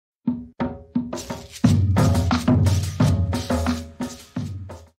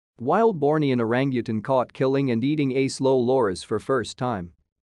Wild Bornean orangutan caught killing and eating a slow loris for first time.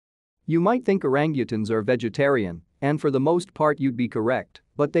 You might think orangutans are vegetarian, and for the most part you'd be correct,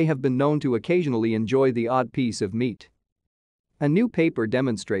 but they have been known to occasionally enjoy the odd piece of meat. A new paper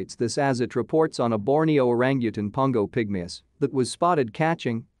demonstrates this as it reports on a Borneo orangutan Pongo pygmaeus that was spotted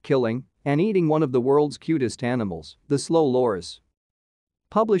catching, killing, and eating one of the world's cutest animals, the slow loris.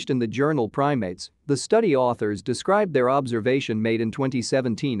 Published in the journal Primates, the study authors described their observation made in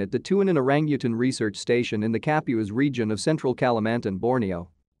 2017 at the Tuanan Orangutan Research Station in the Kapuas region of Central Kalimantan, Borneo.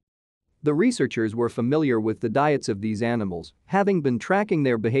 The researchers were familiar with the diets of these animals, having been tracking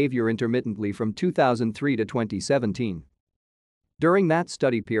their behavior intermittently from 2003 to 2017. During that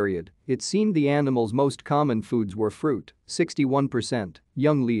study period, it seemed the animal's most common foods were fruit, 61%,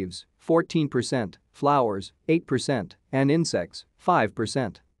 young leaves, 14%, flowers, 8%, and insects,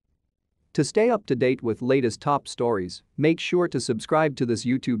 5%. To stay up to date with latest top stories, make sure to subscribe to this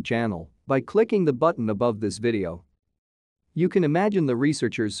YouTube channel by clicking the button above this video. You can imagine the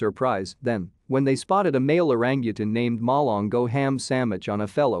researchers' surprise, then, when they spotted a male orangutan named Molong go ham sandwich on a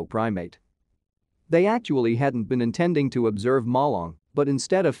fellow primate. They actually hadn't been intending to observe Molong, but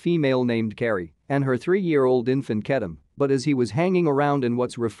instead a female named Carrie and her 3-year-old infant Ketum, but as he was hanging around in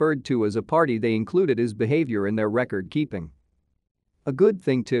what's referred to as a party they included his behavior in their record keeping. A good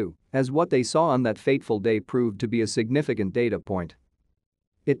thing too, as what they saw on that fateful day proved to be a significant data point.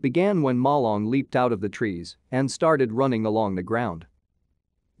 It began when Molong leaped out of the trees and started running along the ground.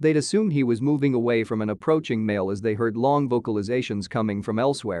 They'd assumed he was moving away from an approaching male as they heard long vocalizations coming from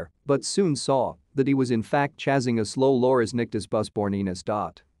elsewhere, but soon saw that he was in fact chasing a slow loris Nycticebus borneanus.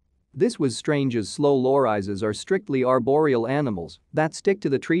 This was strange as slow lorises are strictly arboreal animals that stick to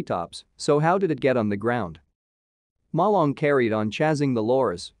the treetops, so how did it get on the ground? Molong carried on chasing the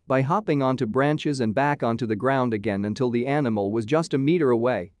loris by hopping onto branches and back onto the ground again until the animal was just a meter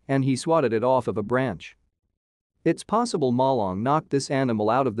away and he swatted it off of a branch. It's possible Molong knocked this animal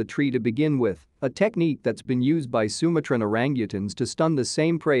out of the tree to begin with, a technique that's been used by Sumatran orangutans to stun the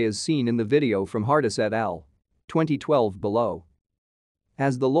same prey as seen in the video from Hardis et al. 2012 below.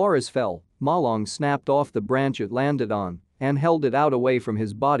 As the loris fell, Molong snapped off the branch it landed on and held it out away from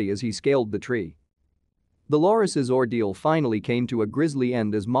his body as he scaled the tree. The loris's ordeal finally came to a grisly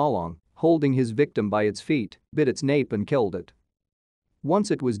end as Molong, holding his victim by its feet, bit its nape and killed it.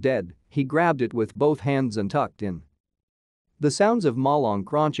 Once it was dead, he grabbed it with both hands and tucked in. The sounds of Molong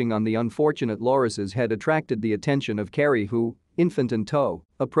crunching on the unfortunate loris's head attracted the attention of Carrie who, infant in tow,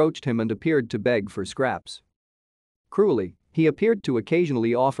 approached him and appeared to beg for scraps. Cruelly, he appeared to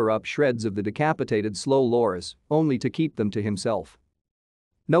occasionally offer up shreds of the decapitated slow loris, only to keep them to himself.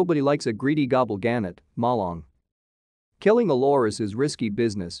 Nobody likes a greedy gobblegannet, Molong. Killing a loris is risky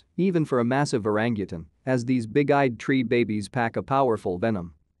business, even for a massive orangutan, as these big-eyed tree babies pack a powerful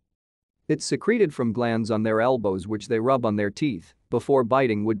venom. It's secreted from glands on their elbows which they rub on their teeth before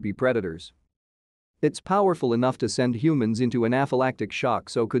biting would-be predators. It's powerful enough to send humans into anaphylactic shock,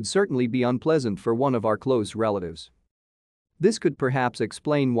 so could certainly be unpleasant for one of our close relatives. This could perhaps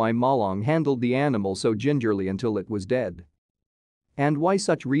explain why Molong handled the animal so gingerly until it was dead. And why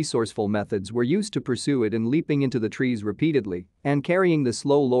such resourceful methods were used to pursue it in leaping into the trees repeatedly and carrying the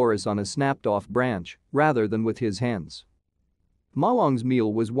slow loris on a snapped-off branch rather than with his hands. Molong's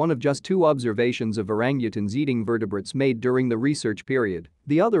meal was one of just 2 observations of orangutans eating vertebrates made during the research period,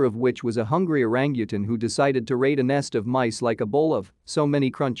 the other of which was a hungry orangutan who decided to raid a nest of mice like a bowl of so many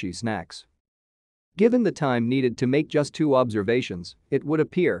crunchy snacks. Given the time needed to make just 2 observations, it would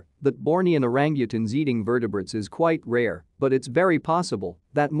appear that Bornean orangutans eating vertebrates is quite rare, but it's very possible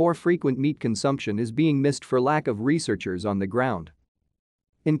that more frequent meat consumption is being missed for lack of researchers on the ground.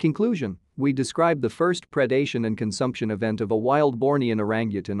 In conclusion, we described the first predation and consumption event of a wild Bornean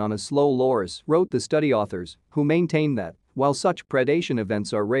orangutan on a slow loris, wrote the study authors, who maintain that, while such predation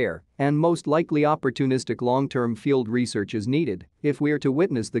events are rare and most likely opportunistic, long-term field research is needed if we are to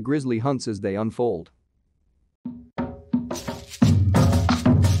witness the grisly hunts as they unfold.